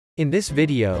In this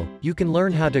video, you can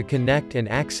learn how to connect and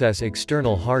access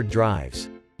external hard drives.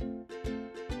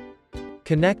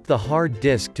 Connect the hard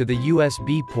disk to the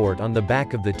USB port on the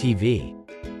back of the TV.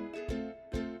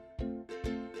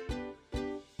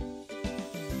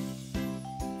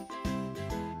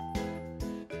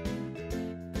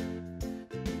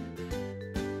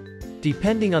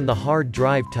 Depending on the hard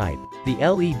drive type, the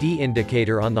LED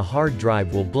indicator on the hard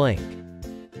drive will blink.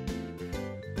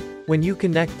 When you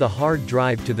connect the hard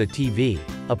drive to the TV,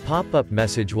 a pop-up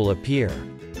message will appear.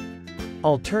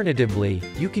 Alternatively,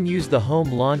 you can use the home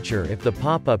launcher if the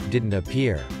pop-up didn't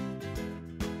appear.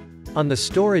 On the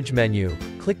storage menu,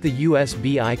 click the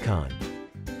USB icon.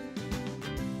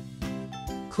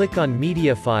 Click on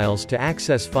Media Files to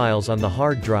access files on the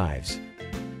hard drives.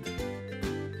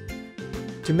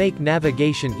 To make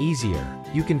navigation easier,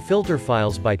 you can filter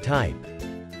files by type.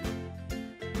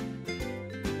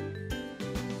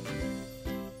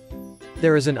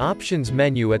 There is an options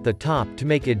menu at the top to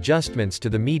make adjustments to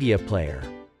the media player.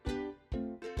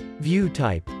 View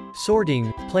type,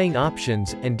 sorting, playing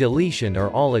options, and deletion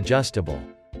are all adjustable.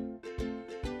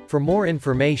 For more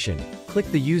information, click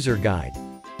the user guide.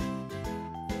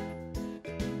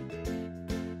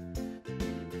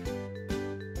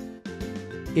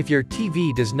 If your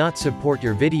TV does not support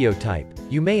your video type,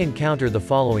 you may encounter the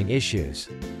following issues.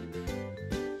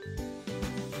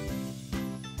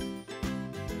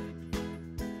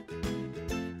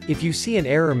 If you see an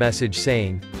error message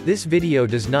saying, "This video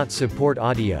does not support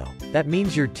audio," that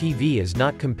means your TV is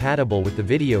not compatible with the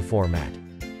video format.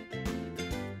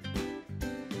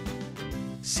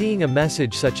 Seeing a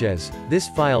message such as, "This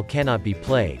file cannot be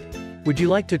played. Would you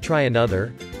like to try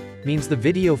another?" means the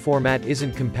video format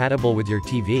isn't compatible with your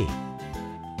TV.